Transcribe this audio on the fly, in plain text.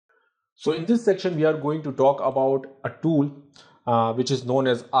So in this section, we are going to talk about a tool which is known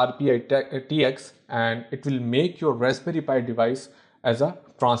as RPiTX, and it will make your Raspberry Pi device as a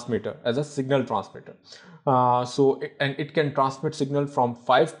transmitter, as a signal transmitter. And it can transmit signal from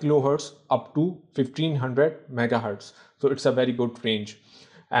 5 kilohertz up to 1500 megahertz. So it's a very good range.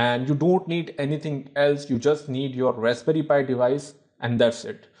 And you don't need anything else. You just need your Raspberry Pi device, and that's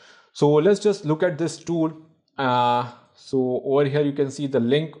it. So let's just look at this tool. So over here you can see the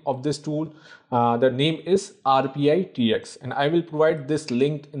link of this tool. The name is RPiTX, and I will provide this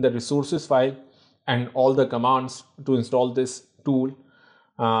link in the resources file and all the commands to install this tool,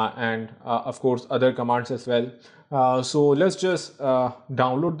 and of course other commands as well. So let's just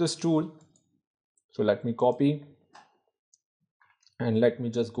download this tool. So let me copy and let me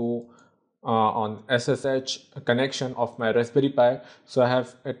just go on SSH connection of my Raspberry Pi. So I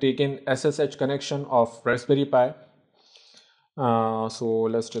have taken SSH connection of Raspberry Pi. So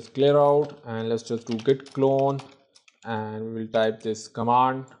let's just clear out and let's just do git clone, and we will type this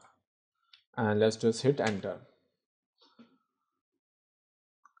command and let's just hit enter.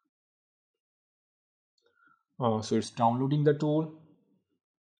 So it's downloading the tool.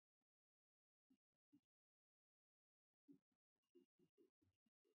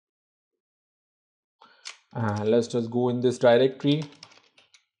 Let's just go in this directory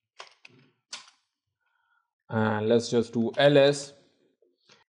and let's just do ls.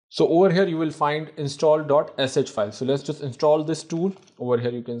 So over here you will find install.sh file. So let's just install this tool. Over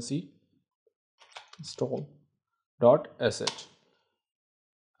here you can see install.sh,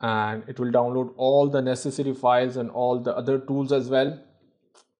 and it will download all the necessary files and all the other tools as well.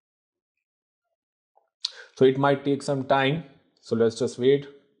 So it might take some time. So let's just wait.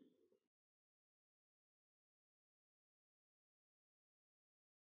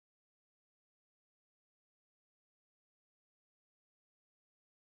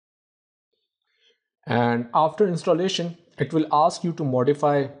 And after installation, it will ask you to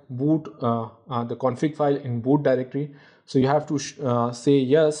modify boot the config file in boot directory. So you have to say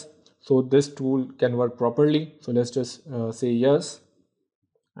yes, so this tool can work properly. So let's just say yes,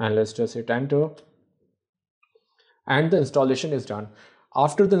 and let's just hit enter, and the installation is done.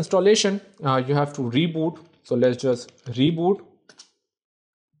 After the installation, you have to reboot. So let's just reboot.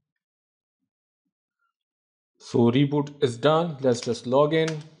 So reboot is done. Let's just log in.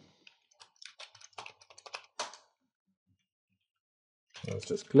 Let's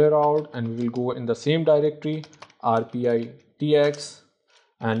just clear out, and we will go in the same directory, RPiTX,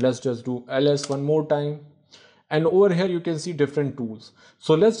 and let's just do ls one more time. And over here you can see different tools.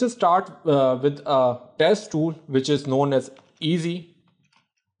 So let's just start with a test tool which is known as easy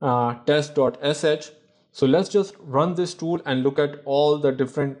test.sh. So let's just run this tool and look at all the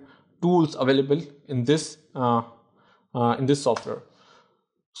different tools available in this software.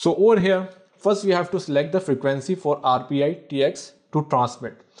 So over here, first we have to select the frequency for RPiTX to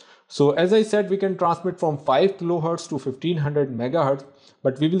transmit. So as I said, we can transmit from 5 kilohertz to 1500 megahertz,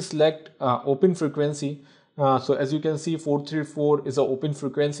 but we will select open frequency. So as you can see, 434 is an open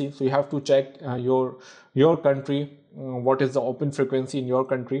frequency. So you have to check your country, what is the open frequency in your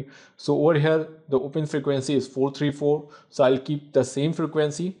country. So over here, the open frequency is 434. So I'll keep the same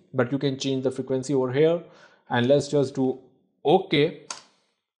frequency, but you can change the frequency over here. And let's just do OK.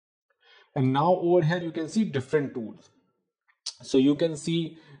 And now over here you can see different tools. So you can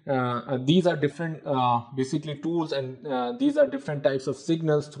see these are different basically tools, and these are different types of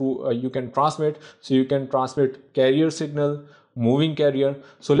signals through you can transmit. So you can transmit carrier signal, moving carrier.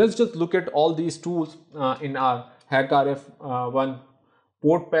 So let's just look at all these tools in our HackRF one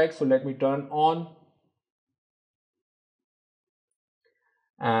port pack. So let me turn on,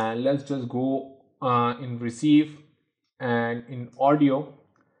 and let's just go in receive and in audio,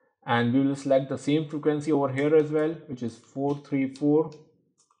 and we will select the same frequency over here as well, which is 434,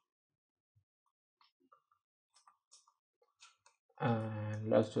 and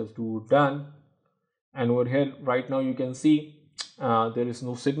let's just do done. And over here right now you can see there is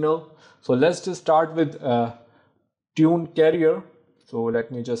no signal. So let's just start with tune carrier. So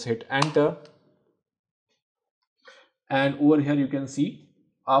let me just hit enter, and over here you can see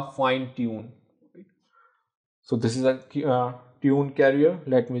a fine tune. So this is a tune carrier.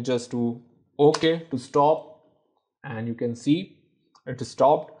 Let me just do OK to stop, and you can see it is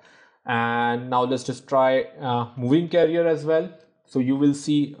stopped. And now let's just try moving carrier as well. So you will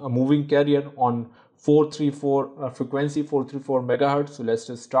see a moving carrier on 434 frequency, 434 megahertz. So let's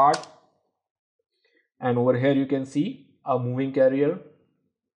just start, and over here you can see a moving carrier.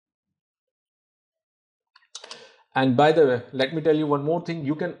 And by the way, let me tell you one more thing.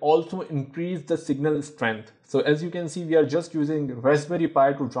 You can also increase the signal strength. So as you can see, we are just using Raspberry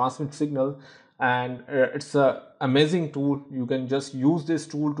Pi to transmit signal, and it's a amazing tool. You can just use this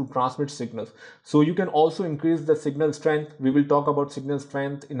tool to transmit signals. So you can also increase the signal strength. We will talk about signal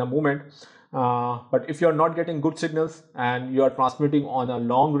strength in a moment. But if you're not getting good signals and you are transmitting on a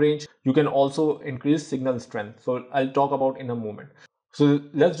long range, you can also increase signal strength. So I'll talk about in a moment. So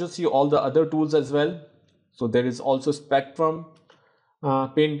let's just see all the other tools as well. So there is also spectrum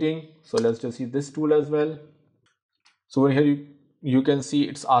painting. So let's just see this tool as well. So here you can see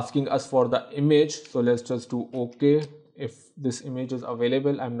it's asking us for the image. So let's just do OK. If this image is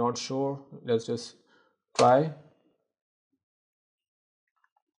available, I'm not sure. Let's just try.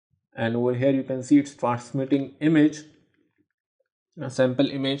 And over here you can see it's transmitting image, a sample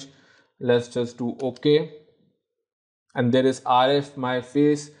image. Let's just do OK. And there is RF my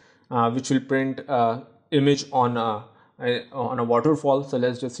face, which will print image on a waterfall. So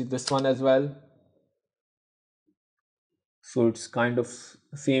let's just see this one as well. So it's kind of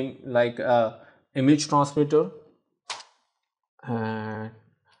same like a image transmitter. And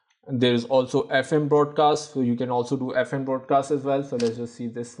there is also FM broadcast, so you can also do FM broadcast as well. So let's just see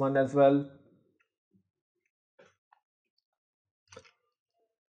this one as well.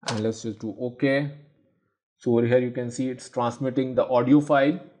 And let's just do OK. So over here you can see it's transmitting the audio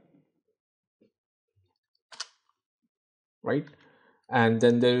file, right? And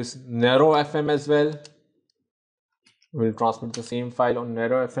then there is narrow FM as well. We'll transmit the same file on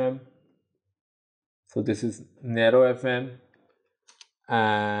narrow FM. So this is narrow FM.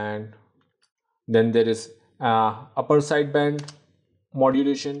 And then there is upper sideband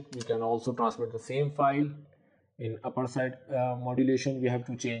modulation. We can also transmit the same file. In upper side modulation, we have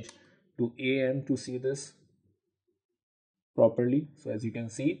to change to AM to see this properly. So as you can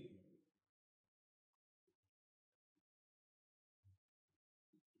see,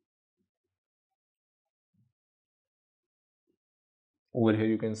 over here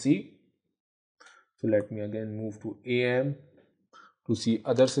you can see. So let me again move to AM to see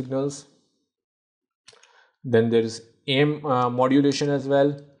other signals. Then there is AM modulation as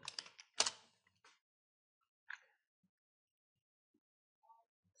well.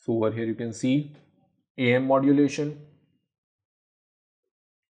 So over here you can see AM modulation.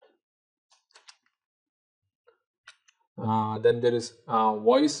 Then there is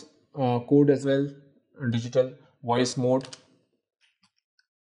voice code as well, digital voice mode.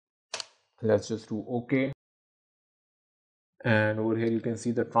 Let's just do OK. And over here you can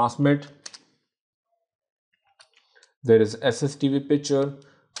see the transmit. There is SSTV picture.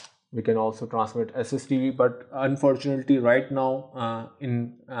 We can also transmit SSTV, but unfortunately right now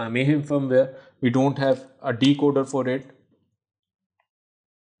in Mayhem firmware we don't have a decoder for it.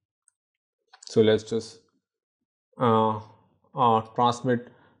 So let's just transmit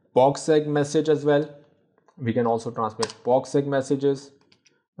POGSEG message as well. We can also transmit POGSEG messages.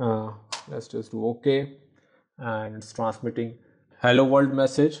 Let's just do OK. And it's transmitting hello world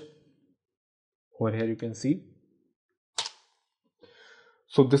message. Over here you can see.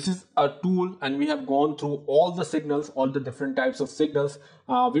 So this is a tool, and we have gone through all the signals, all the different types of signals.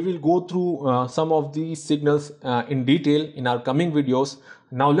 We will go through some of these signals in detail in our coming videos.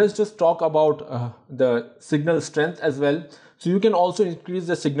 Now let's just talk about the signal strength as well. So you can also increase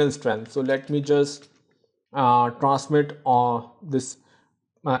the signal strength. So let me just transmit this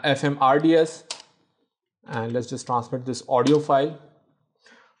FM RDS, and let's just transmit this audio file.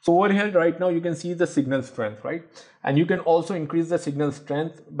 So over here right now you can see the signal strength, right? And you can also increase the signal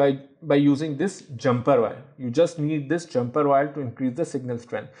strength by using this jumper wire. You just need this jumper wire to increase the signal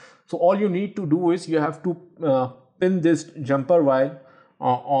strength. So all you need to do is you have to pin this jumper wire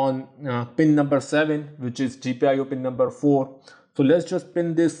on pin number 7, which is GPIO pin number 4. So let's just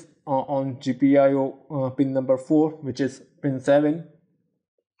pin this on GPIO pin number 4, which is pin 7,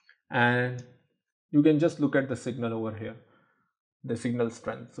 and you can just look at the signal over here, the signal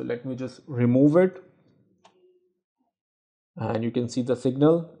strength. So let me just remove it, and you can see the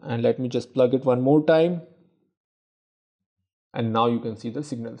signal, and let me just plug it one more time, and now you can see the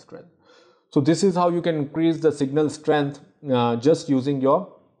signal strength. So this is how you can increase the signal strength just using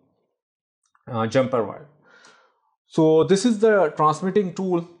your jumper wire. So this is the transmitting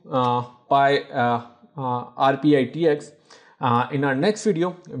tool by RPiTX. In our next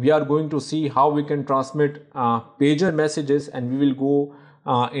video, we are going to see how we can transmit pager messages, and we will go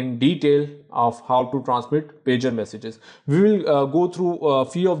in detail of how to transmit pager messages. We will go through a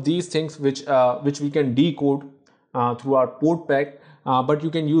few of these things which we can decode through our PortaPack, but you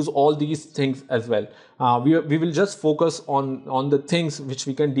can use all these things as well. We will just focus on the things which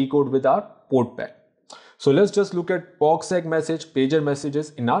we can decode with our PortaPack. So let's just look at POXEG message, pager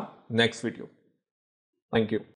messages in our next video. Thank you.